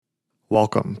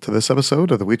Welcome to this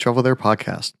episode of the We Travel There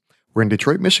podcast. We're in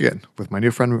Detroit, Michigan with my new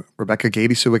friend Rebecca Gady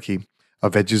Sawicki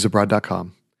of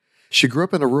veggiesabroad.com. She grew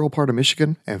up in a rural part of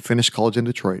Michigan and finished college in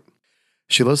Detroit.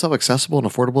 She loves how accessible and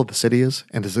affordable the city is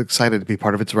and is excited to be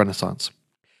part of its renaissance.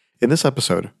 In this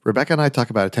episode, Rebecca and I talk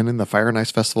about attending the Fire and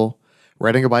Ice Festival,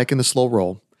 riding a bike in the slow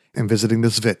roll, and visiting the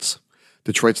Schvitz,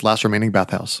 Detroit's last remaining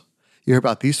bathhouse. You hear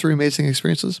about these three amazing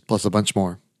experiences, plus a bunch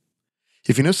more.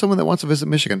 If you know someone that wants to visit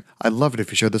Michigan, I'd love it if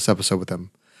you shared this episode with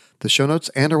them. The show notes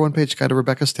and our one-page guide to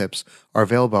Rebecca's tips are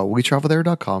available at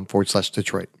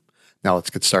wetravelthere.com/Detroit. Now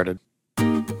let's get started.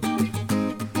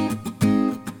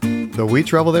 The We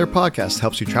Travel There podcast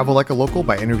helps you travel like a local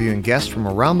by interviewing guests from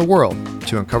around the world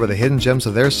to uncover the hidden gems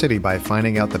of their city by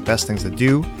finding out the best things to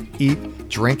do, eat,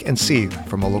 drink, and see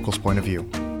from a local's point of view.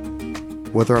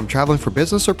 Whether I'm traveling for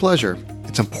business or pleasure,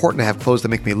 it's important to have clothes that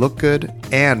make me look good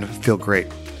and feel great.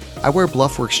 I wear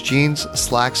Bluffworks jeans,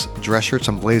 slacks, dress shirts,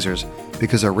 and blazers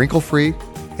because they're wrinkle-free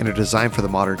and are designed for the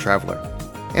modern traveler.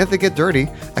 And if they get dirty,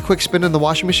 a quick spin in the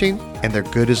washing machine, and they're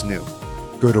good as new.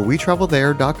 Go to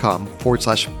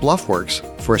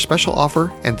wetravelthere.com/Bluffworks for a special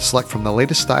offer and to select from the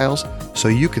latest styles so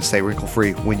you can stay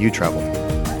wrinkle-free when you travel.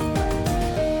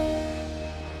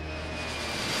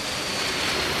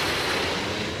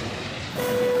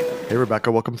 Hey,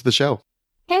 Rebecca, welcome to the show.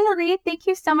 Hey, Lee, thank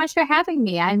you so much for having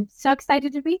me. I'm so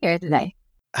excited to be here today.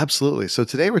 Absolutely. So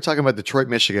today we're talking about Detroit,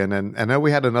 Michigan, and I know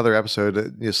we had another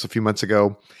episode just a few months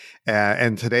ago,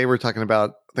 and today we're talking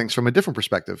about things from a different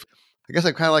perspective. I guess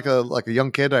I'm kind of like a young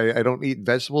kid. I don't eat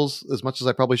vegetables as much as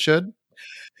I probably should,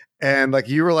 and like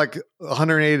you were like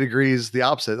 180 degrees the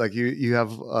opposite. Like you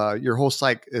have your whole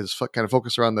psyche is kind of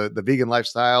focused around the vegan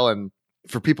lifestyle, and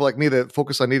for people like me that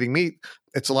focus on eating meat,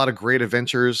 it's a lot of great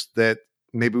adventures that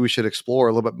maybe we should explore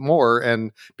a little bit more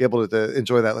and be able to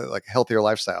enjoy that like healthier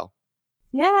lifestyle.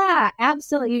 Yeah,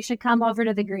 absolutely. You should come over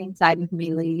to the green side with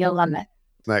me, Lee. You'll love it.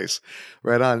 Nice.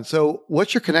 Right on. So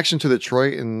what's your connection to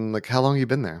Detroit and like how long have you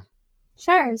been there?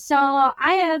 Sure. So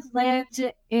I have lived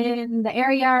in the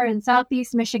area in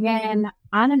Southeast Michigan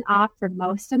on and off for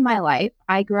most of my life.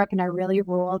 I grew up in a really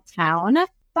rural town,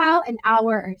 about an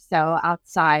hour or so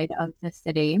outside of the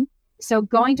city. So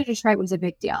going to Detroit was a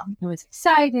big deal. It was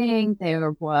exciting.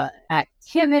 There were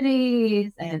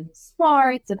activities and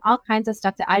sports and all kinds of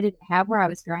stuff that I didn't have where I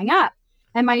was growing up.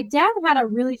 And my dad had a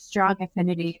really strong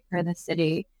affinity for the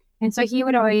city. And so he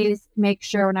would always make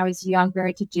sure when I was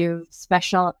younger to do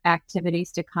special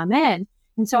activities to come in.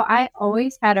 And so I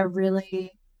always had a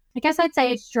really, I guess I'd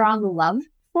say, a strong love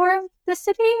for the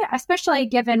city, especially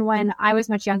given when I was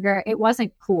much younger, it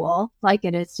wasn't cool like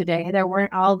it is today. There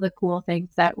weren't all the cool things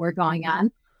that were going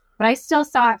on, but I still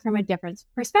saw it from a different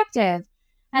perspective.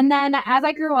 And then as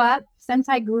I grew up, since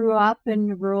I grew up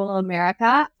in rural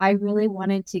America, I really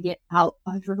wanted to get out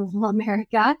of rural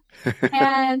America.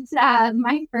 And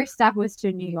my first stop was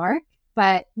to New York.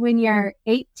 But when you're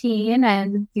 18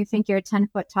 and you think you're 10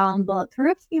 foot tall and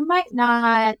bulletproof, you might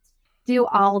not do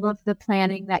all of the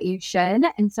planning that you should.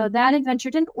 And so that adventure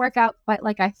didn't work out quite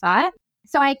like I thought.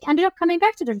 So I ended up coming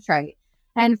back to Detroit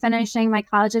and finishing my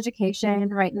college education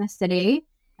right in the city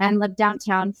and lived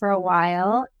downtown for a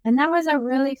while. And that was a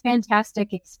really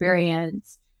fantastic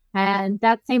experience. And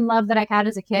that same love that I had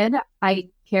as a kid,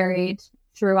 I carried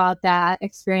throughout that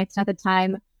experience. At the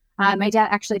time, my dad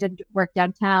actually did work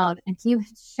downtown, and he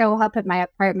would show up at my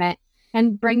apartment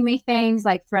and bring me things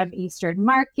like from Eastern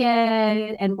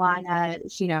Market and want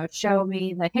to, show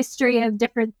me the history of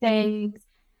different things.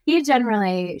 He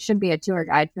generally should be a tour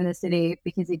guide for the city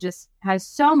because he just has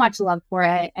so much love for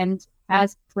it and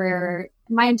has for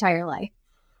my entire life.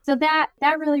 So that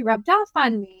really rubbed off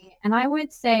on me. And I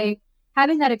would say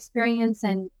having that experience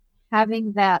and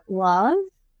having that love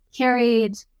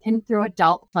carried in through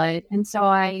adulthood. And so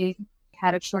I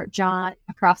had a short jaunt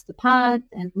across the pond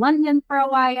in London for a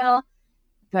while,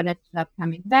 but ended up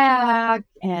coming back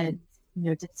and,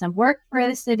 did some work for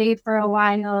the city for a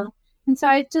while. And so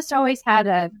I just always had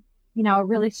a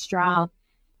really strong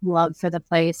love for the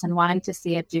place and wanting to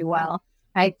see it do well.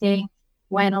 I think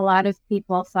when a lot of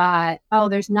people thought, oh,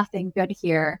 there's nothing good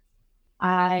here,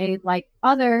 I, like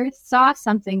others, saw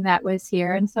something that was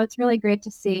here. And so it's really great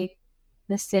to see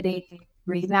the city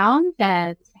rebound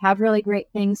and have really great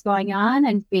things going on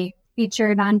and be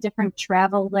featured on different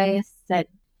travel lists and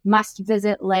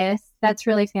must-visit lists. That's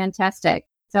really fantastic.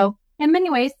 So in many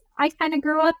ways, I kind of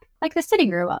grew up like the city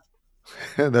grew up.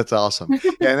 That's awesome.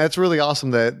 Yeah, and that's really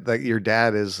awesome that your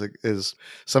dad is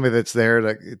somebody that's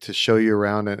there to show you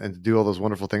around and to do all those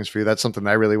wonderful things for you. That's something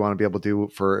I really want to be able to do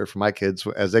for my kids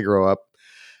as they grow up.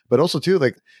 But also too,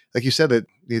 like you said, that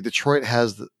Detroit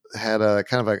has had a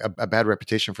kind of a bad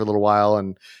reputation for a little while,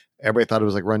 and everybody thought it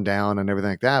was like run down and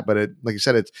everything like that. But it, like you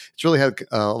said, it's really had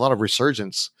a lot of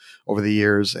resurgence over the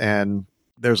years, and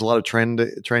there's a lot of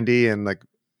trendy and like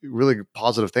really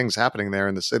positive things happening there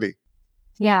in the city.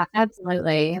 Yeah,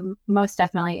 absolutely. Most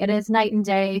definitely. It is night and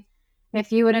day.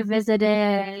 If you would have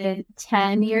visited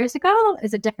 10 years ago,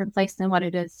 it's a different place than what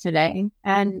it is today,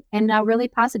 and in a really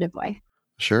positive way.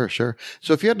 Sure, sure.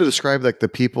 So if you had to describe like the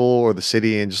people or the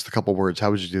city in just a couple words,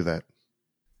 how would you do that?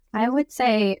 I would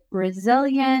say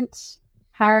resilient,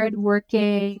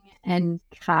 hardworking, and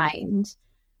kind.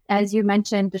 As you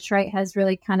mentioned, Detroit has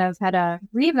really kind of had a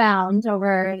rebound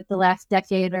over the last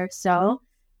decade or so,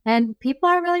 and people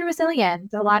are really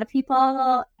resilient. A lot of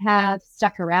people have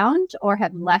stuck around or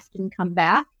have left and come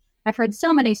back. I've heard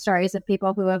so many stories of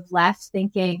people who have left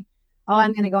thinking, oh,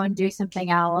 I'm going to go and do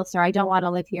something else, or I don't want to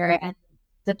live here. And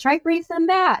Detroit brings them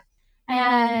back.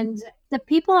 And the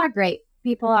people are great.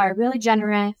 People are really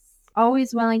generous,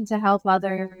 always willing to help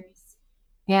others,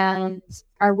 and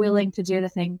are willing to do the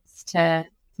things to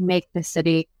make the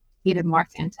city even more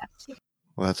fantastic.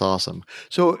 Well, that's awesome.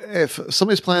 So if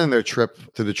somebody's planning their trip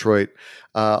to Detroit,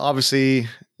 obviously,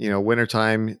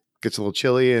 wintertime gets a little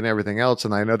chilly and everything else.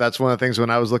 And I know that's one of the things when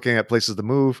I was looking at places to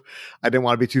move, I didn't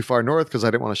want to be too far north because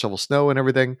I didn't want to shovel snow and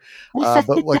everything. But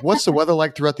like, what's the weather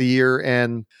like throughout the year?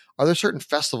 And are there certain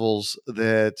festivals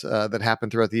that happen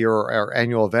throughout the year or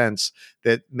annual events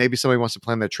that maybe somebody wants to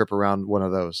plan their trip around one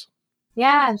of those?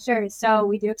 Yeah, sure. So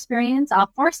we do experience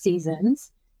all 4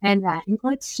 seasons, and that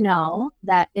includes snow.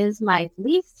 That is my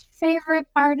least favorite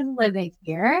part of living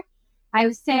here. I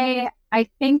would say, I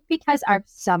think because our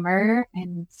summer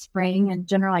and spring and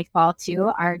generally fall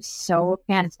too are so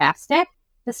fantastic.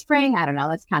 The spring, I don't know,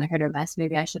 that's kind of hit or miss.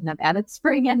 Maybe I shouldn't have added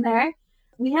spring in there.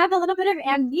 We have a little bit of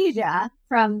amnesia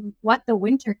from what the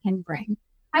winter can bring.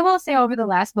 I will say over the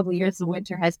last couple of years, the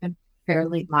winter has been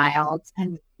fairly mild.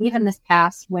 And even this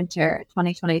past winter,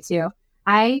 2022,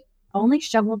 I only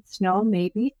shoveled snow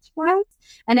maybe twice,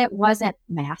 and it wasn't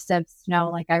massive snow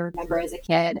like I remember as a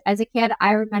kid. As a kid,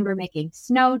 I remember making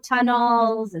snow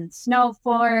tunnels and snow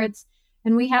forts,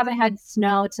 and we haven't had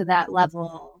snow to that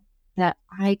level that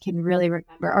I can really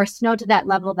remember, or snow to that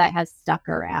level that has stuck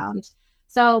around.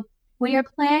 So when you're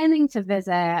planning to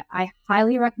visit, I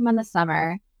highly recommend the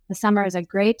summer. The summer is a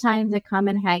great time to come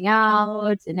and hang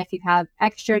out, and if you have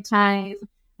extra time,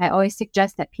 I always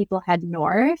suggest that people head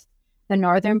north. The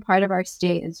northern part of our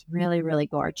state is really, really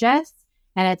gorgeous.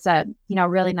 And it's a,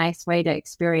 really nice way to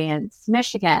experience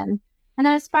Michigan. And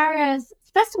then as far as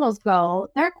festivals go,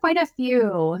 there are quite a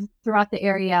few throughout the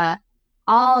area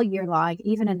all year long,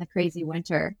 even in the crazy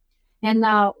winter. In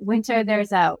the winter,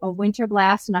 there's a winter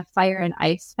blast and a fire and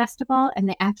ice festival. And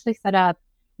they actually set up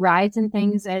rides and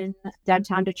things in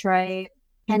downtown Detroit,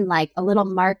 and like a little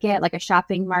market, like a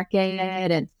shopping market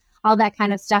and all that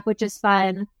kind of stuff, which is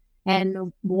fun.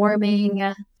 And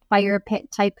warming fire pit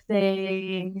type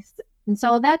things. And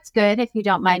so that's good if you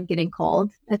don't mind getting cold.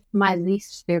 It's my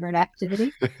least favorite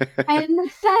activity. And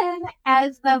then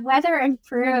as the weather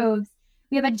improves,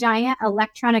 we have a giant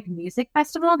electronic music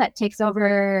festival that takes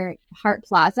over Hart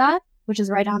Plaza, which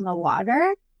is right on the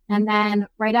water. And then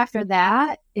right after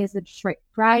that is the Detroit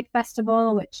Pride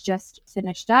Festival, which just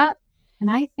finished up. And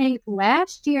I think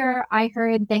last year I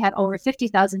heard they had over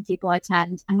 50,000 people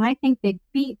attend. And I think they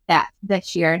beat that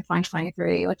this year in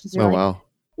 2023, which is really, oh, wow.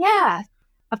 Yeah.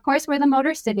 Of course, we're the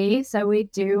Motor City. So we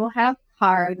do have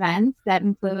car events that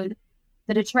include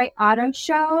the Detroit Auto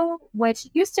Show, which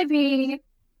used to be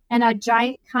in a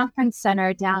giant conference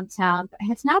center downtown, but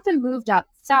has now been moved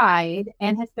outside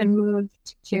and has been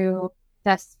moved to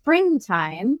the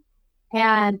springtime.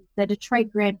 And the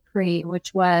Detroit Grand Prix,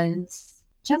 which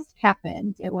just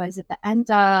happened. It was at the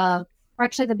end of, or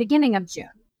actually the beginning of June.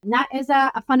 And that is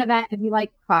a fun event if you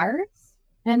like cars.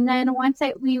 And then once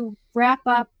we wrap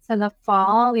up to the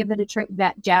fall, we have the Detroit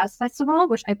Jazz Festival,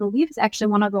 which I believe is actually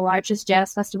one of the largest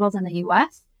jazz festivals in the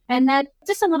U.S. And then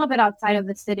just a little bit outside of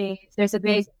the city, there's a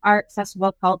big art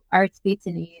festival called Arts, Beats,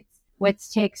 and Eats,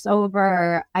 which takes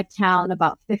over a town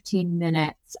about 15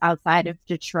 minutes outside of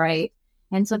Detroit.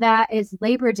 And so that is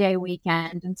Labor Day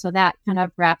weekend. And so that kind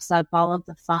of wraps up all of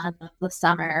the fun of the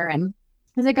summer and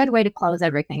is a good way to close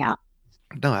everything out.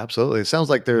 No, absolutely. It sounds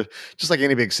like there's just like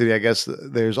any big city, I guess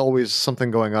there's always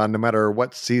something going on, no matter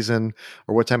what season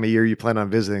or what time of year you plan on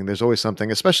visiting. There's always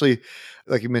something, especially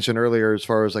like you mentioned earlier, as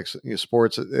far as like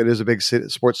sports. It is a big city,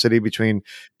 sports city between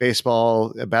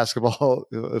baseball, basketball,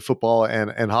 football,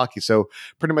 and hockey. So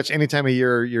pretty much any time of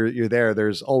year you're there,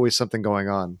 there's always something going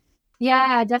on.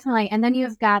 Yeah, definitely. And then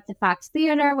you've got the Fox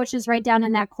Theater, which is right down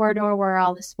in that corridor where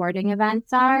all the sporting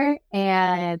events are.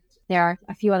 And there are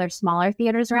a few other smaller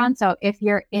theaters around. So if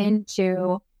you're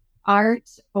into art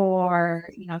or,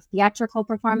 theatrical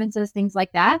performances, things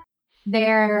like that.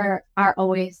 There are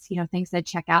always, things that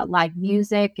check out live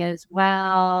music as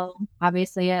well.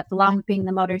 Obviously, along with being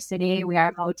the Motor City, we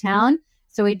are Motown.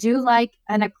 So we do like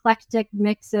an eclectic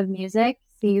mix of music.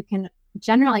 So you can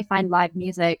generally find live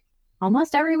music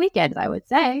almost every weekend, I would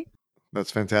say. That's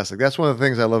fantastic. That's one of the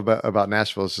things I love about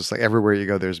Nashville. It's just like everywhere you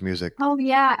go, there's music. Oh,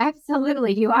 yeah,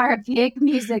 absolutely. You are a big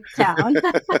music town.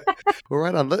 Well,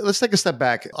 right on. Let's take a step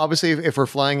back. Obviously, if we're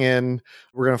flying in,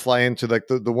 we're going to fly into like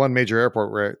the one major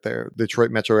airport right there,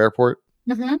 Detroit Metro Airport.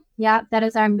 Mm-hmm. Yeah, that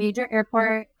is our major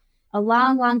airport. A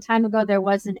long, long time ago, there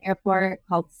was an airport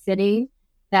called City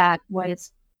that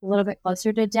was a little bit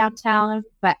closer to downtown,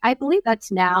 but I believe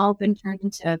that's now been turned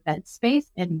into event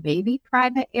space and maybe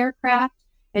private aircraft.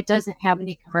 It doesn't have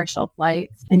any commercial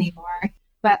flights anymore.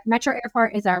 But Metro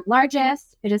Airport is our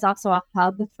largest. It is also a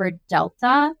hub for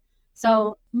Delta.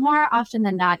 So more often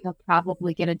than not, you'll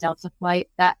probably get a Delta flight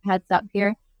that heads up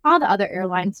here. All the other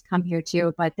airlines come here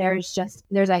too, but there's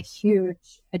a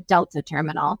huge Delta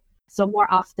terminal. So more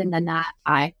often than not,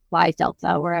 I fly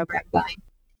Delta wherever I'm going.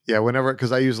 Yeah, whenever,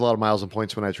 because I use a lot of miles and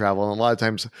points when I travel. And a lot of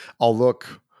times I'll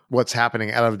look what's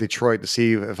happening out of Detroit to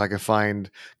see if I can find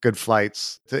good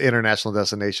flights to international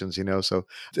destinations, So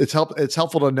it's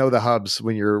helpful to know the hubs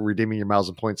when you're redeeming your miles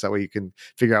and points. That way you can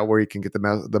figure out where you can get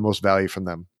the most value from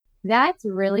them. That's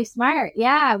really smart.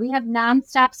 Yeah, we have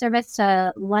nonstop service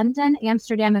to London,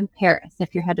 Amsterdam, and Paris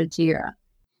if you're headed to Europe.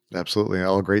 Absolutely.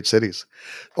 All great cities.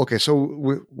 Okay. So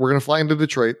we're going to fly into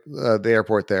Detroit, the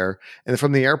airport there. And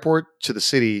from the airport to the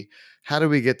city, how do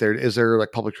we get there? Is there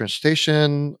like public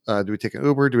transportation? Do we take an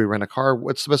Uber? Do we rent a car?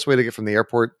 What's the best way to get from the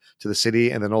airport to the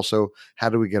city? And then also, how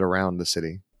do we get around the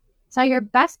city? So your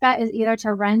best bet is either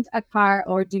to rent a car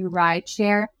or do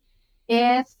rideshare.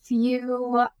 If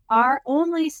you are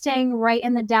only staying right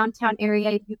in the downtown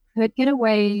area, you could get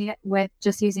away with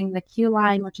just using the Q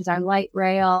line, which is our light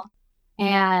rail,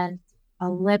 and a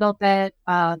little bit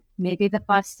of maybe the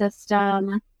bus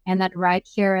system and then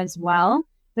rideshare as well.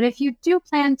 But if you do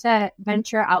plan to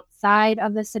venture outside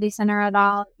of the city center at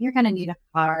all, you're going to need a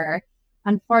car.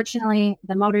 Unfortunately,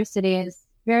 the Motor City is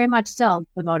very much still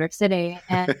the Motor City,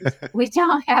 and we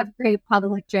don't have great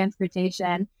public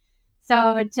transportation.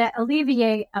 So to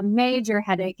alleviate a major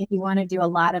headache, if you want to do a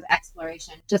lot of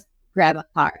exploration, just grab a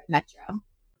car at Metro.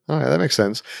 All right, that makes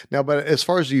sense. Now, but as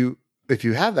far as if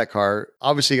you have that car,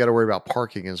 obviously you got to worry about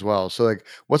parking as well. So like,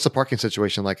 what's the parking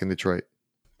situation like in Detroit?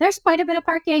 There's quite a bit of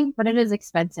parking, but it is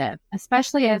expensive,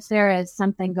 especially if there is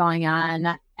something going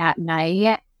on at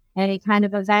night, any kind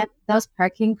of event. Those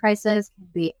parking prices can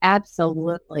be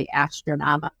absolutely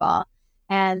astronomical.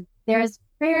 And there's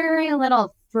very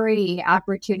little free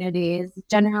opportunities.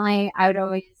 Generally, I would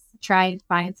always try and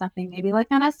find something maybe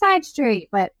like on a side street,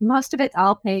 but most of it's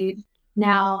all paid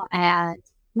now and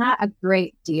not a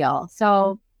great deal.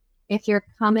 So if you're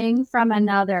coming from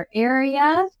another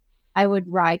area, I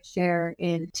would ride share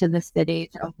into the city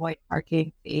to avoid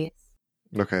parking fees.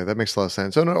 Okay, that makes a lot of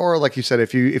sense. Or like you said,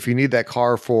 if you need that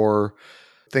car for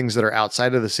things that are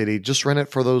outside of the city, just rent it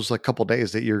for those like couple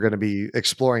days that you're going to be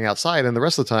exploring outside, and the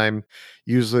rest of the time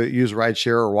use ride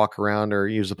share or walk around or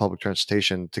use the public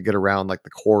transportation to get around like the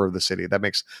core of the city. That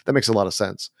makes a lot of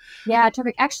sense. Yeah,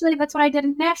 terrific. Actually, that's what I did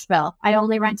in Nashville. I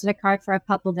only rented a car for a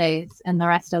couple days, and the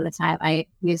rest of the time I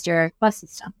used your bus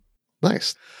system.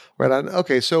 Nice. Right on.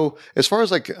 Okay. So as far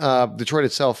as like Detroit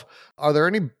itself, are there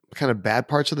any kind of bad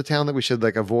parts of the town that we should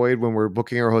like avoid when we're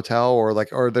booking our hotel, or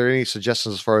like, are there any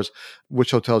suggestions as far as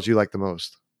which hotels you like the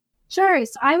most? Sure.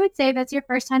 So I would say if it's your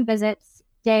first time visit,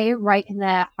 stay right in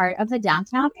the heart of the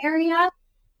downtown area.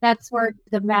 That's where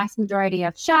the vast majority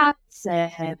of shops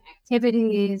and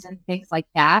activities and things like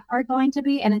that are going to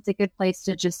be. And it's a good place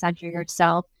to just center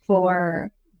yourself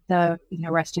for the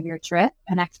rest of your trip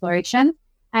and exploration.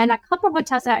 And a couple of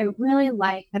hotels that I really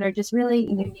like that are just really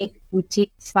unique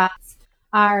boutique spots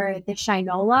are the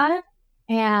Shinola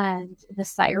and the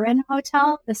Siren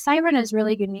Hotel. The Siren is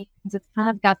really unique because it's kind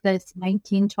of got this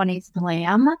 1920s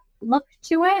glam look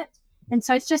to it. And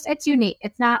so it's unique.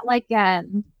 It's not like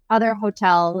other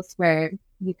hotels where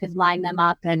you could line them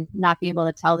up and not be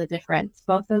able to tell the difference.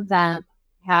 Both of them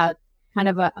have kind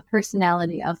of a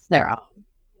personality of their own.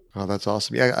 Oh, that's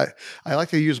awesome. Yeah, I like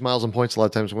to use miles and points a lot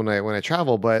of times when I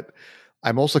travel, but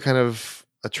I'm also kind of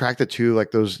attracted to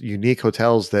like those unique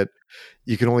hotels that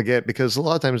you can only get, because a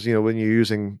lot of times, when you're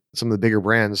using some of the bigger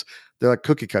brands, they're like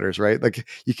cookie cutters, right? Like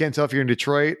you can't tell if you're in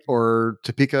Detroit or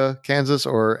Topeka, Kansas,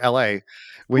 or LA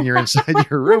when you're inside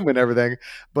your room and everything.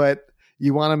 But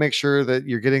you want to make sure that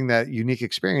you're getting that unique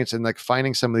experience, and like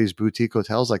finding some of these boutique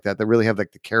hotels like that really have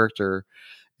like the character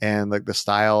and like the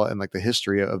style and like the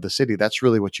history of the city. That's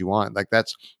really what you want. Like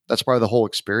that's part of the whole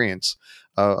experience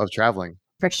of traveling.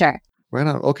 For sure. Right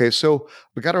on. Okay, so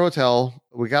we got our hotel,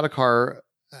 we got a car,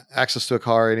 access to a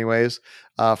car, anyways.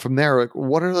 From there, like,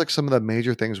 what are like some of the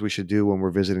major things we should do when we're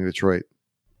visiting Detroit?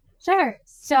 Sure.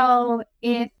 So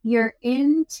if you're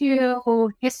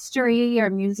into history or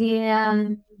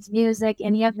museums, music,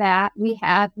 any of that, we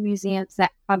have museums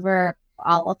that cover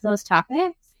all of those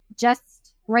topics.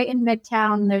 Just right in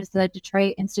Midtown, there's the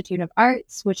Detroit Institute of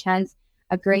Arts, which has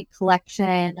a great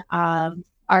collection of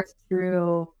art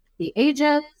through the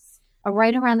ages.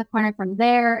 Right around the corner from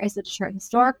there is the Detroit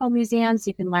Historical Museum, so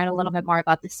you can learn a little bit more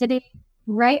about the city.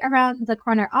 Right around the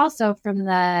corner also from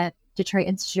the Detroit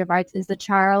Institute of Arts is the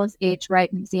Charles H.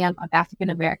 Wright Museum of African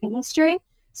American History.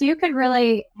 So you could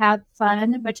really have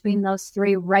fun between those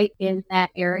three right in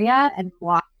that area and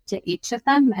walk to each of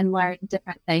them and learn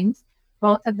different things.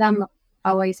 Both of them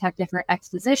always have different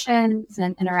expositions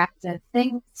and interactive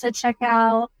things to check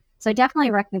out. So I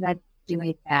definitely recommend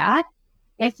doing that.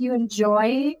 If you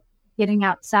enjoy getting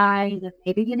outside and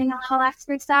maybe getting a little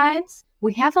exercise,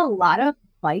 we have a lot of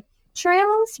bike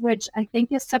trails, which I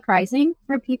think is surprising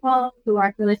for people who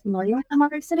aren't really familiar with the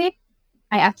Motor City.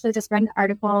 I actually just read an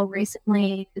article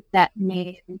recently that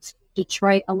named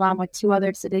Detroit, along with two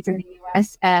other cities in the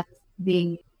U.S., as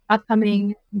the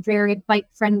upcoming very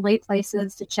bike-friendly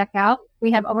places to check out.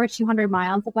 We have over 200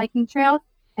 miles of biking trails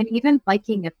and even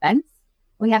biking events.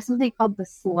 We have something called the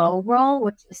Slow Roll,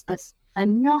 which is this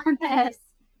enormous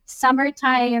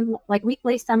summertime, like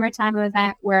weekly summertime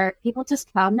event where people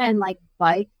just come and like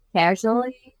bike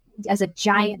casually as a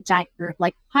giant group,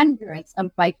 like hundreds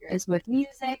of bikers with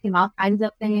music and all kinds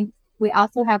of things. We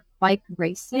also have bike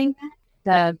racing,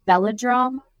 the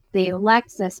velodrome, the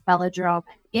Lexus velodrome,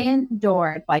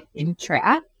 indoor biking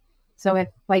track. So if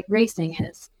bike racing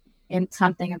is in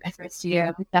something of interest to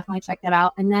you, definitely check that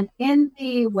out. And then in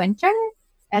the winter,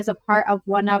 as a part of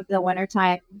one of the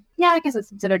wintertime, I guess it's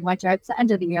considered winter, it's the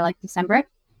end of the year, like December,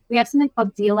 we have something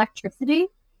called de-electricity.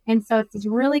 And so it's this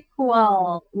really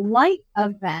cool light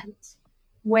event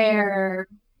where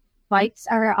bikes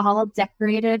are all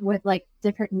decorated with like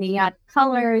different neon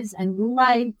colors and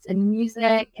lights and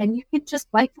music, and you can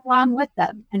just bike along with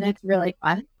them. And it's really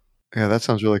fun. Yeah, that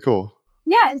sounds really cool.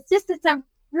 Yeah, it's a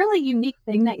really unique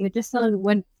thing that you just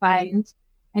wouldn't find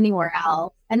anywhere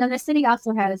else. And then the city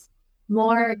also has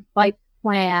more bike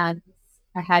plans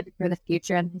ahead for the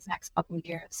future in these next couple of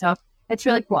years. So it's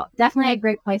really cool. Definitely a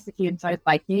great place if you enjoy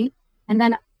biking. And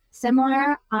then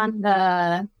similar on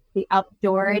the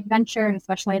outdoor adventure,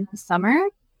 especially in the summer,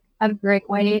 a great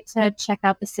way to check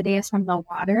out the city is from the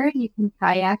water. You can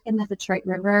kayak in the Detroit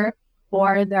River,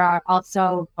 or there are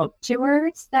also boat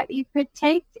tours that you could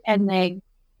take, and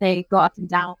they go up and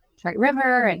down the Detroit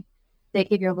River, and they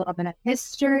give you a little bit of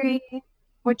history,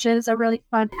 which is a really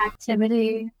fun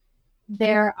activity.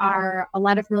 There are a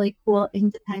lot of really cool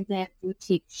independent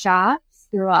boutique shops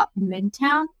throughout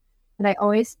Midtown that I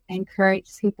always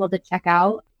encourage people to check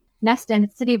out. Nest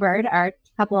and City Bird are a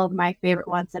couple of my favorite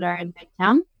ones that are in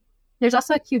Midtown. There's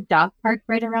also a cute dog park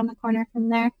right around the corner from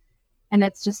there. And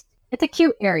it's a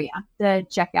cute area to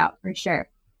check out for sure.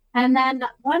 And then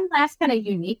one last kind of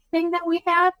unique thing that we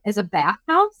have is a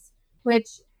bathhouse, which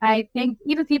I think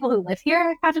even people who live here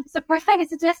are kind of surprised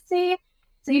to see.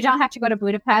 So you don't have to go to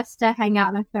Budapest to hang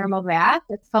out in a thermal bath.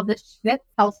 It's called the Schvitz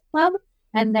Health Club.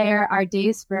 And there are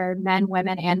days for men,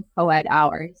 women, and co-ed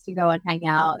hours to go and hang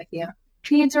out if you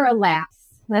need to relax.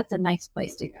 That's a nice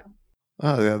place to go.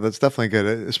 Oh yeah, that's definitely good.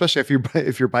 Especially if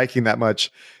you're biking that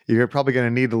much, you're probably going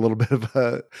to need a little bit of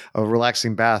a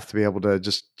relaxing bath to be able to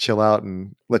just chill out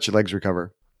and let your legs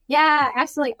recover. Yeah,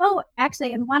 absolutely. Oh,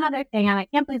 actually, and one other thing, and I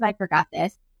can't believe I forgot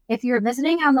this. If you're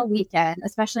visiting on the weekend,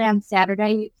 especially on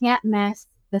Saturday, you can't miss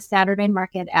the Saturday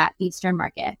market at Eastern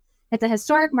Market. It's a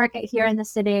historic market here in the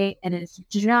city. It is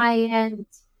giant,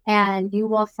 and you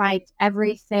will find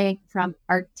everything from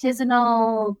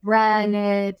artisanal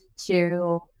bread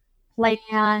to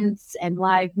plants and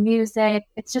live music.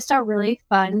 It's just a really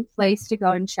fun place to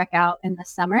go and check out in the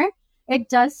summer. It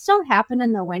does still happen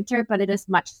in the winter, but it is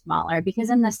much smaller because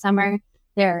in the summer,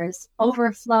 there's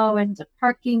overflow into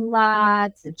parking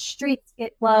lots and streets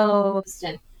get closed,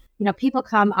 and people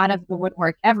come out of the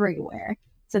woodwork everywhere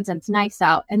since it's nice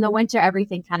out. In the winter,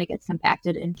 everything kind of gets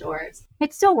compacted indoors.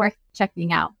 It's still worth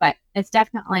checking out, but it's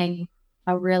definitely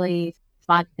a really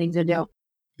fun thing to do.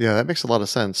 Yeah, that makes a lot of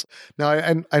sense. Now,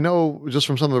 I know just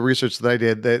from some of the research that I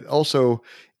did that also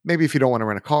maybe if you don't want to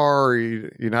rent a car or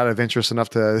you're not adventurous enough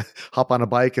to hop on a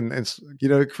bike and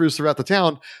cruise throughout the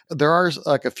town, there are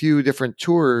like a few different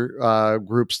tour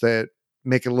groups that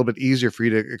make it a little bit easier for you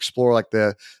to explore like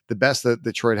the best that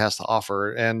Detroit has to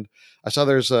offer. And I saw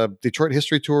there's Detroit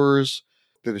history tours,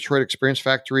 the Detroit Experience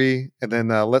Factory, and then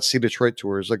Let's See Detroit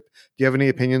tours. Like, do you have any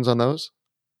opinions on those?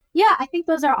 Yeah, I think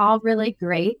those are all really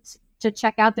great to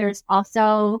check out. There's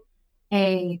also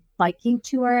a biking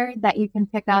tour that you can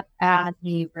pick up at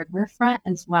the riverfront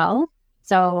as well.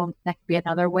 So that could be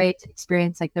another way to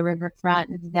experience like the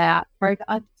riverfront in that part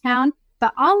of town.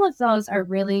 But all of those are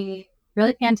really,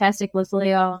 really fantastic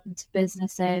locally owned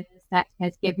businesses that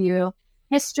can give you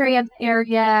history of the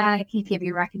area, can give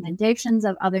you recommendations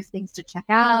of other things to check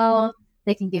out.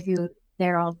 They can give you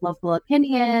their own local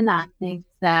opinion on things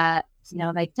that,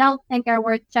 they don't think are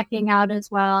worth checking out as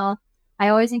well. I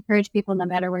always encourage people, no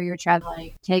matter where you're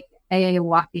traveling, take a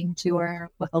walking tour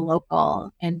with a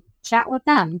local and chat with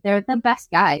them. They're the best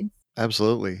guides.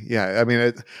 Absolutely. Yeah. I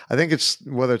mean, I think it's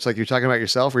whether it's like you're talking about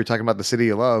yourself or you're talking about the city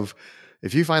you love.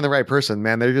 If you find the right person,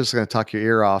 man, they're just going to talk your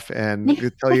ear off and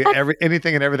tell you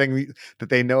anything and everything that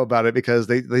they know about it, because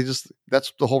they just,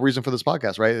 that's the whole reason for this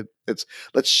podcast, right? It's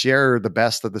let's share the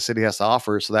best that the city has to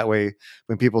offer. So that way,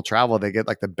 when people travel, they get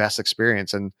like the best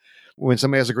experience. And when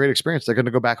somebody has a great experience, they're going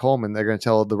to go back home and they're going to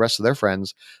tell the rest of their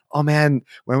friends, oh man,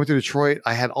 when I went to Detroit,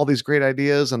 I had all these great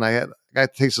ideas and I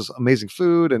got to taste this amazing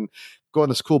food and go on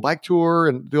this cool bike tour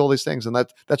and do all these things. And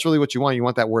that's really what you want. You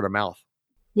want that word of mouth.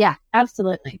 Yeah,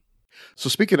 absolutely. So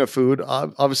speaking of food,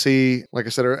 obviously, like I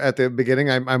said at the beginning,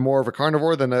 I'm more of a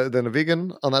carnivore than a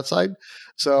vegan on that side.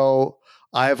 So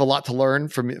I have a lot to learn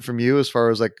from you as far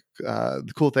as like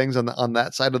the cool things on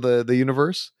that side of the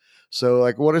universe. So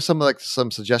like, what are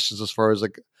some suggestions as far as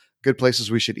like good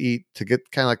places we should eat to get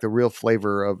kind of like the real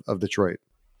flavor of Detroit?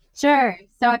 Sure.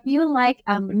 So if you like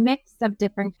a mix of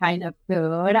different kind of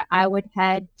food, I would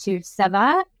head to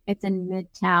Seva. It's in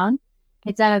Midtown.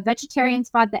 It's a vegetarian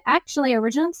spot that actually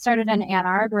originally started in Ann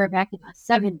Arbor back in the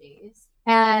 70s.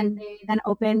 And they then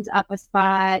opened up a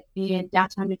spot in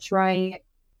downtown Detroit, I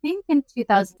think in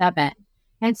 2007.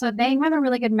 And so they have a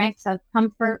really good mix of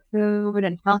comfort food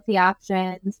and healthy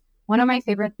options. One of my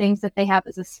favorite things that they have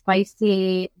is a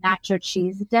spicy nacho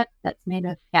cheese dip that's made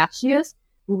of cashews.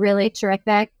 Really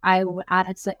terrific. I would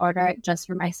honestly order it just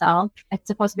for myself. It's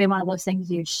supposed to be one of those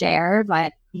things you share,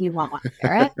 but you won't want to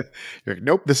share it. You're like,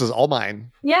 nope, this is all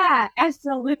mine. Yeah,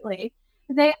 absolutely.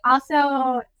 They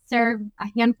also serve a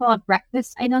handful of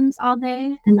breakfast items all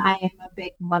day, and I am a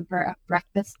big lover of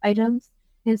breakfast items.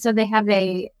 And so they have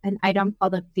an item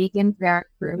called a vegan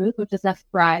Veracruz, which is a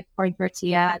fried corn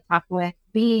tortilla topped with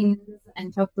beans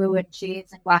and tofu and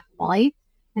cheese and guacamole.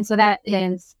 And so that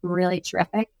is really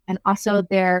terrific. And also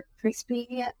their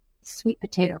crispy sweet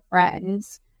potato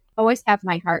fries always have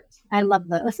my heart. I love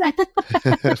those.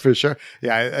 For sure.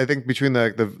 Yeah, I think between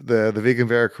the vegan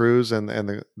Veracruz and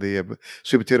the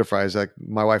sweet potato fries, like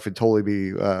my wife would totally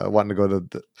be wanting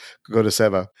to go to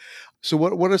Seva. So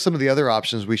what are some of the other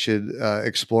options we should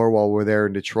explore while we're there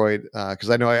in Detroit? Because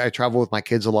I know I travel with my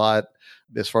kids a lot,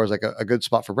 as far as like a good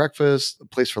spot for breakfast, a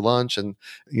place for lunch, and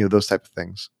those type of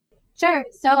things. Sure.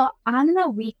 So on the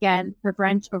weekend for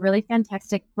brunch, a really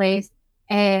fantastic place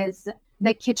is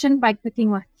the Kitchen by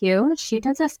Cooking with Q. She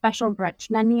does a special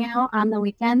brunch menu on the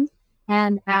weekend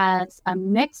and has a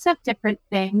mix of different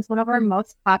things. One of our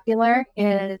most popular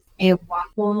is a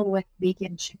waffle with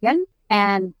vegan chicken,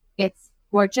 and it's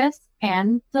gorgeous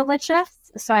and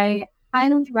delicious. So I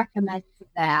highly recommend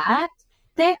that.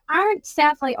 They aren't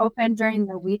sadly open during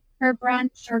the week for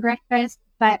brunch or breakfast,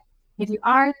 but if you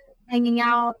are hanging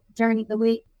out during the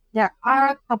week, there are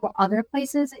a couple other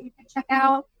places that you can check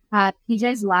out.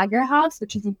 PJ's Lager House,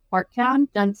 which is in Porttown,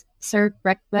 does serve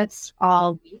breakfast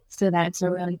all week, so that's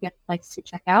a really good place to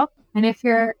check out. And if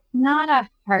you're not a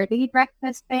hearty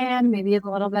breakfast fan, maybe a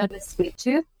little bit of a sweet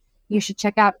tooth, you should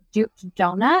check out Duke's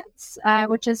Donuts,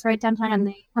 which is right downtown, and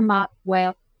they come up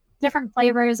with different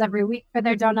flavors every week for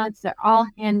their donuts. They're all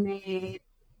handmade.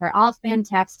 They're all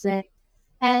fantastic.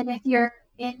 And if you're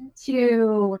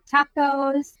into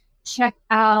tacos, check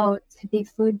out the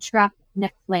food truck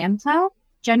Nick Lanto.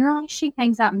 Generally, she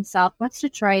hangs out in Southwest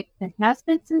Detroit. There has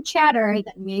been some chatter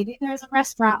that maybe there's a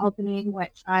restaurant opening,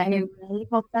 which I really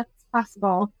hope that's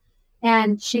possible.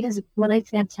 And she does really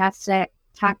fantastic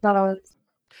tacos.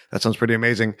 That sounds pretty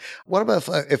amazing. What about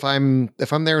if I'm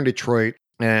there in Detroit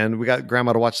and we got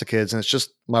grandma to watch the kids and it's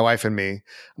just my wife and me?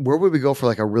 Where would we go for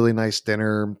like a really nice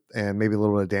dinner and maybe a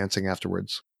little bit of dancing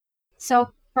afterwards?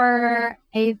 So for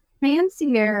a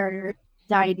fancier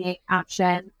dining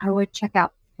option, I would check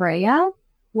out Freya,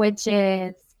 which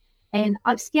is an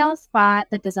upscale spot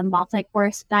that does a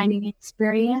multi-course dining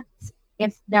experience.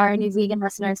 If there are any vegan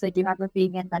listeners, they do have a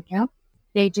vegan menu.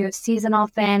 They do seasonal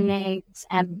things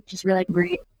and just really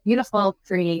great, beautiful,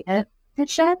 creative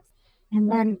competitions. And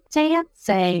then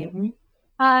dancing.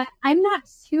 I'm not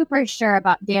super sure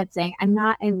about dancing. I'm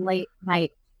not a late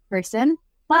night person,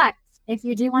 but if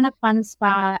you do want a fun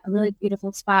spot, a really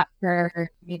beautiful spot for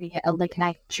maybe a late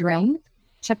night drink,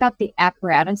 check out the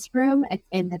Apparatus Room. It's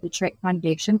in the Detroit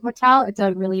Foundation Hotel. It's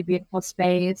a really beautiful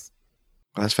space.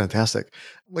 Well, that's fantastic.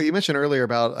 Well, you mentioned earlier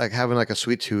about like having like a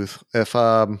sweet tooth. If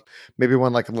maybe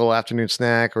one like a little afternoon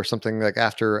snack or something like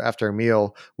after a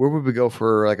meal, where would we go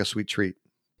for like a sweet treat?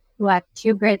 We have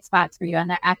two great spots for you, and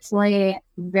they're actually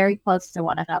very close to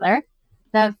one another.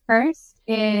 The first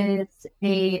is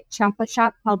a chocolate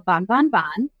shop called Bon Bon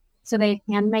Bon. So they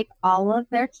hand make all of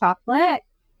their chocolate,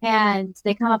 and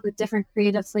they come up with different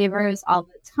creative flavors all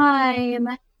the time.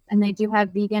 And they do have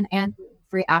vegan and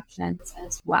gluten-free options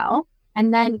as well.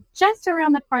 And then just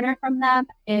around the corner from them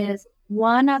is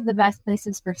one of the best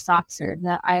places for soft serve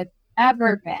that I've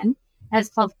ever been. And it's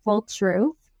called Full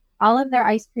Truth. All of their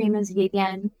ice cream is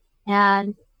vegan,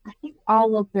 and I think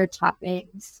all of their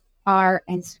toppings are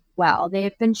as well. They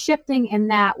have been shifting in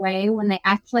that way. When they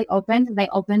actually opened, they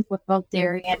opened with both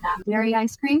dairy and non-dairy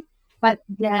ice cream. But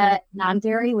the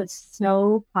non-dairy was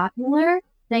so popular,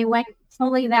 they went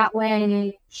fully that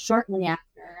way shortly after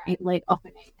a late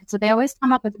opening. And so they always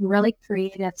come up with really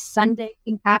creative sundae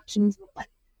concoctions with like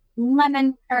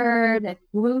lemon curd and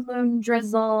blue moon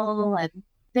drizzle and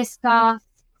Biscoff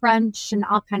crunch and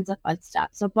all kinds of fun stuff.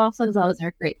 So both of those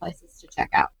are great places to check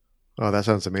out. Oh, that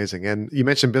sounds amazing. And you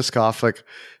mentioned Biscoff. Like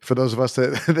for those of us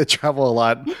that travel a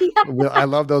lot, I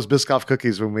love those Biscoff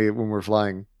cookies when we're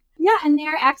flying. Yeah, and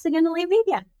they're accidentally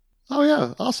vegan. Oh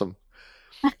yeah, awesome.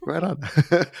 Right on.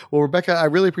 Well, Rebecca, I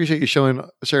really appreciate you sharing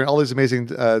all these amazing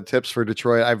tips for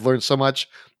Detroit. I've learned so much.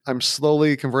 I'm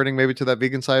slowly converting maybe to that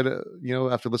vegan side,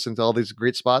 after listening to all these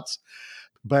great spots.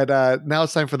 But now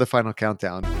it's time for the final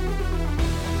countdown.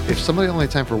 If somebody only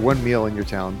had time for one meal in your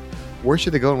town, where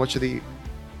should they go and what should they eat?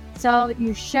 So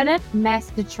you shouldn't miss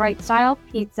Detroit-style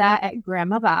pizza at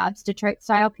Grandma Bob's.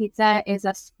 Detroit-style pizza is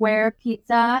a square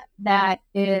pizza that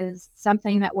is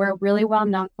something that we're really well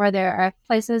known for. There are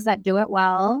places that do it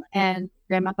well, and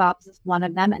Grandma Bob's is one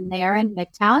of them, and they are in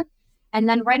Midtown. And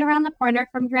then right around the corner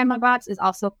from Grandma Bob's is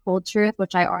also Cold Truth,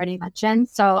 which I already mentioned.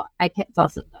 So I picked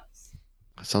both of those.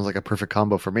 That sounds like a perfect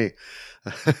combo for me.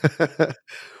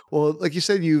 Well, like you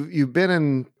said, you've been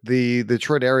in the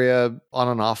Detroit area on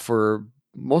and off for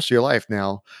most of your life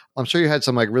now. I'm sure you had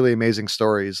some like really amazing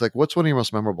stories. Like what's one of your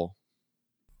most memorable?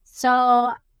 So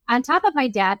on top of my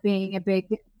dad being a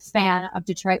big fan of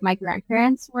Detroit, my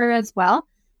grandparents were as well.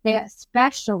 They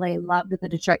especially loved the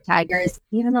Detroit Tigers,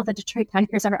 even though the Detroit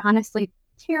Tigers are honestly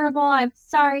terrible. I'm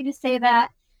sorry to say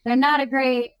that. They're not a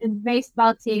great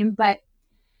baseball team, but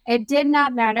it did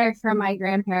not matter for my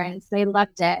grandparents. They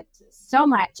loved it so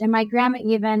much. And my grandma,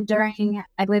 even during,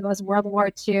 I believe it was World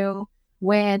War II,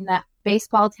 when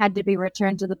baseballs had to be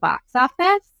returned to the box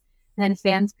office and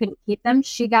fans couldn't keep them,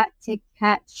 she got to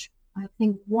catch, I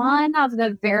think, one of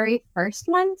the very first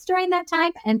ones during that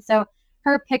time. And so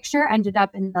her picture ended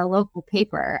up in the local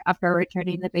paper of her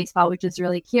returning the baseball, which is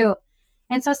really cute.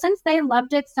 And so since they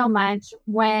loved it so much,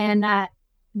 when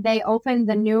they opened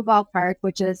the new ballpark,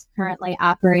 which is currently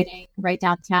operating right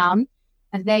downtown,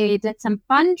 they did some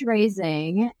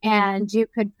fundraising, and you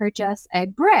could purchase a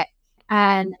brick,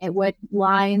 and it would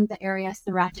line the area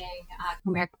surrounding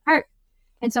Comerica Park.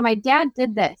 And so my dad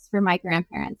did this for my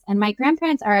grandparents, and my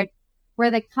grandparents were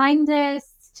the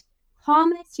kindest,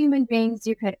 calmest human beings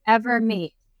you could ever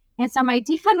meet. And so my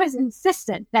dad was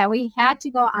insistent that we had to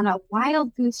go on a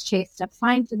wild goose chase to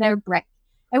find their brick.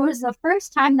 It was the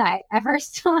first time that I ever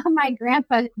saw my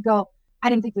grandpa go, I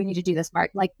didn't think we need to do this,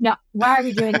 Mark. Like, no, why are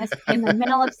we doing this in the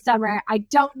middle of summer? I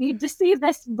don't need to see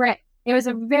this brick. It was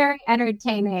a very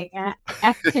entertaining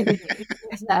activity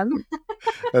with them.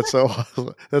 That's so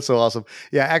awesome.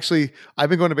 Yeah, actually, I've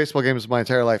been going to baseball games my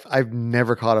entire life. I've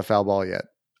never caught a foul ball yet.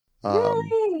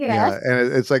 Really? Yeah,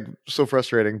 and it's like so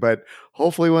frustrating. But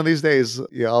hopefully one of these days,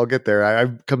 I'll get there.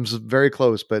 I've come very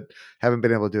close, but haven't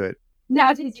been able to do it.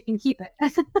 Nowadays you can keep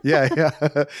it. Yeah.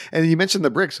 And you mentioned the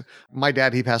bricks. My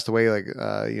dad, he passed away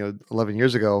 11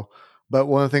 years ago. But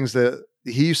one of the things that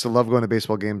he used to love going to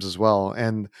baseball games as well.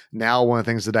 And now one of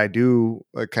the things that I do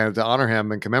kind of to honor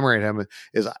him and commemorate him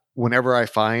is whenever I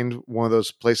find one of those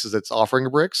places that's offering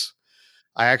bricks,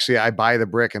 I buy the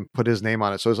brick and put his name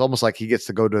on it. So it's almost like he gets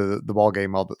to go to the ball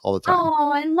game all the time.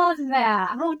 Oh, I love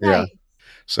that. Oh, nice. Yeah.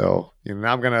 So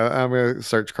now I'm gonna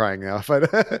start crying now. But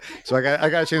so I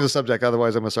gotta change the subject,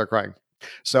 otherwise I'm gonna start crying.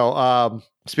 So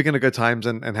speaking of good times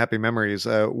and happy memories,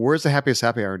 where's the happiest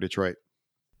happy hour in Detroit?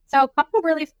 So a couple of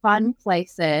really fun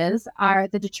places are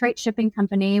the Detroit Shipping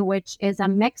Company, which is a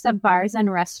mix of bars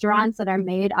and restaurants that are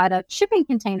made out of shipping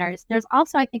containers. There's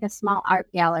also, I think, a small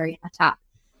art gallery on the top.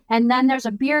 And then there's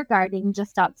a beer garden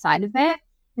just outside of it.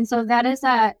 And so that is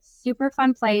a super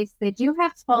fun place. They do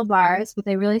have full bars, but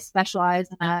they really specialize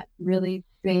in a really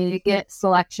big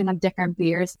selection of different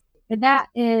beers. And that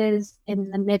is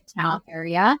in the Midtown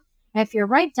area. If you're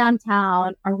right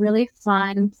downtown, a really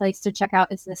fun place to check out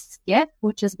is the Skip,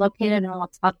 which is located in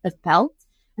what's called the Belt.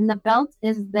 And the Belt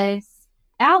is this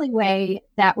alleyway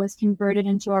that was converted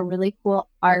into a really cool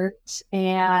art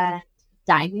and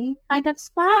dining kind of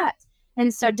spot.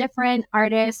 And so different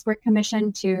artists were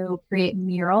commissioned to create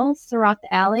murals throughout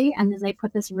the alley. And then they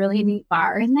put this really neat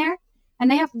bar in there.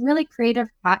 And they have really creative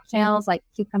cocktails like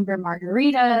cucumber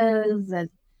margaritas and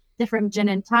different gin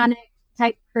and tonic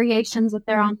type creations with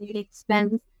their own unique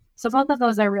spins. So both of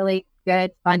those are really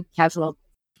good, fun, casual.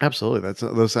 Absolutely.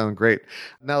 Those sound great.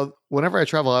 Now, whenever I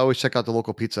travel, I always check out the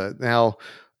local pizza. Now,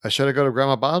 should I go to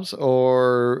Grandma Bob's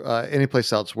or any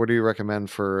place else? Where do you recommend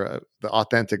for the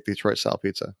authentic Detroit style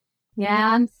pizza?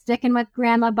 Yeah, I'm sticking with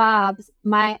Grandma Bob's.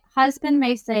 My husband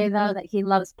may say, though, that he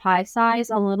loves pie size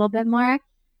a little bit more,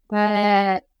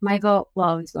 but my vote will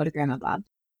always go to Grandma Bob's.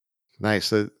 Nice.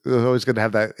 So it's always good to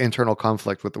have that internal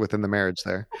conflict within the marriage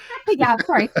there. Yeah, of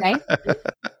course, right?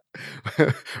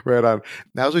 Right on.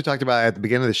 Now, as we talked about at the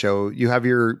beginning of the show, you have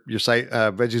your site,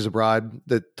 Veggies Abroad,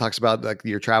 that talks about like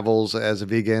your travels as a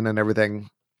vegan and everything.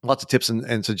 Lots of tips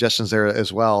and suggestions there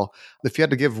as well. If you had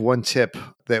to give one tip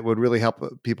that would really help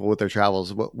people with their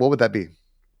travels, what would that be?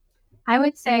 I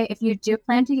would say if you do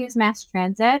plan to use mass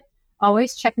transit,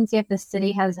 always check and see if the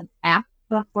city has an app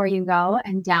before you go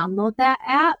and download that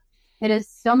app. It is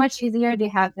so much easier to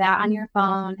have that on your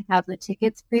phone, have the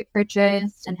tickets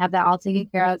pre-purchased, and have that all taken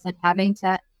care of than having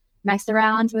to mess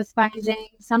around with finding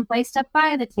some place to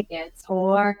buy the tickets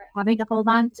or having to hold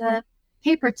on to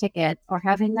paper tickets or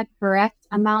having the correct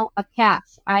amount of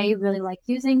cash. I really like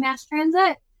using mass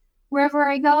transit wherever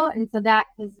I go, and so that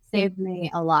has saved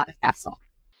me a lot of hassle.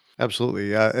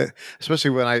 Absolutely. Especially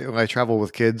when I travel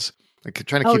with kids. Like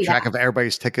trying to keep track of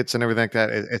everybody's tickets and everything like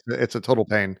that, it's a total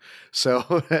pain. So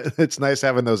it's nice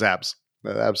having those apps.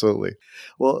 Absolutely.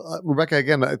 Well, Rebecca,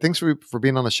 again, thanks for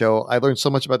being on the show. I learned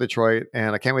so much about Detroit,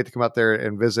 and I can't wait to come out there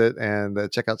and visit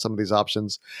and check out some of these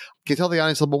options. Can you tell the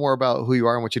audience a little bit more about who you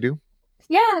are and what you do?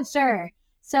 Yeah, sure.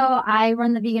 So I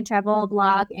run the vegan travel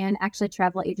blog and actually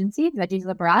travel agency, Veggies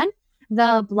Abroad.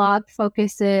 The blog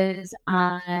focuses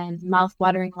on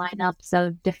mouth-watering lineups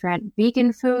of different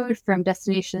vegan food from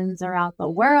destinations around the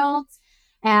world.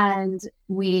 And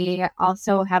we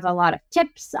also have a lot of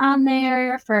tips on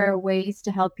there for ways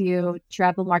to help you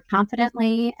travel more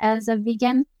confidently as a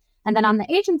vegan. And then on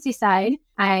the agency side,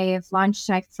 I've launched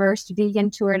my first vegan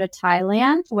tour to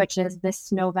Thailand, which is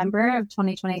this November of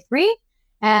 2023.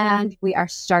 And we are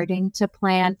starting to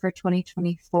plan for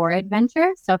 2024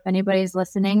 adventure. So if anybody's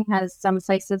listening has some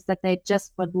places that they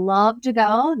just would love to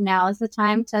go, now is the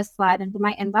time to slide into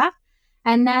my inbox.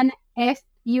 And then if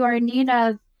you are in need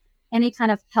of any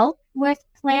kind of help with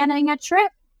planning a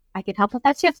trip, I could help with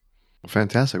that too.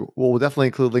 Fantastic. Well, we'll definitely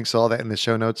include links to all that in the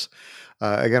show notes.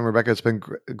 Again, Rebecca, it's been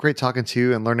great talking to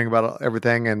you and learning about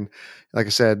everything. And like I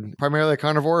said, primarily a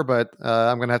carnivore, but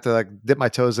I'm going to have to dip my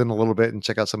toes in a little bit and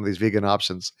check out some of these vegan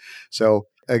options. So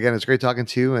again, it's great talking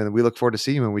to you, and we look forward to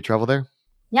seeing you when we travel there.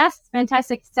 Yes,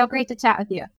 fantastic. So great to chat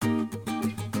with you.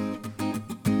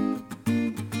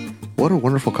 What a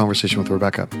wonderful conversation with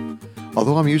Rebecca.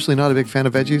 Although I'm usually not a big fan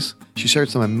of veggies, she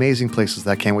shared some amazing places that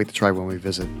I can't wait to try when we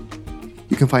visit.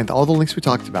 You can find all the links we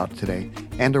talked about today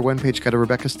and our one-page guide of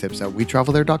Rebecca's tips at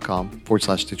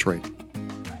wetravelthere.com/Detroit.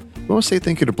 We want to say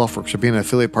thank you to Bluffworks for being an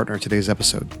affiliate partner in today's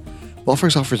episode.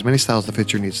 Bluffworks offers many styles to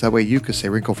fit your needs, that way you can stay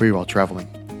wrinkle-free while traveling.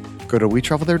 Go to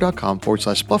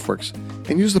wetravelthere.com/Bluffworks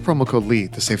and use the promo code LEE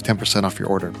to save 10% off your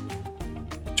order.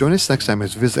 Join us next time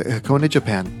as we visit Hakone,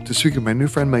 Japan to speak with my new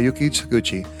friend Mayuki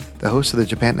Tsuguchi, the host of the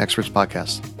Japan Experts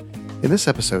podcast. In this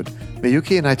episode,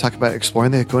 Mayuki and I talk about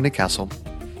exploring the Hakone Castle,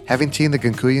 having tea in the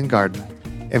Gankuyin Garden,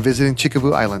 and visiting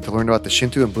Chikabu Island to learn about the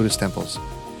Shinto and Buddhist temples.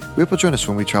 We hope you'll join us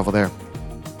when we travel there.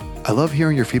 I love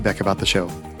hearing your feedback about the show.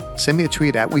 Send me a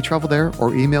tweet at wetravelthere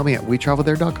or email me at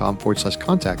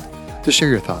wetravelthere.com/contact to share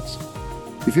your thoughts.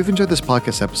 If you've enjoyed this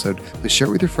podcast episode, please share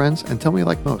it with your friends and tell me you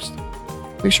like most.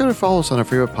 Make sure to follow us on our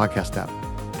favorite podcast app.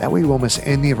 That way you won't miss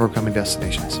any of our upcoming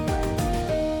destinations.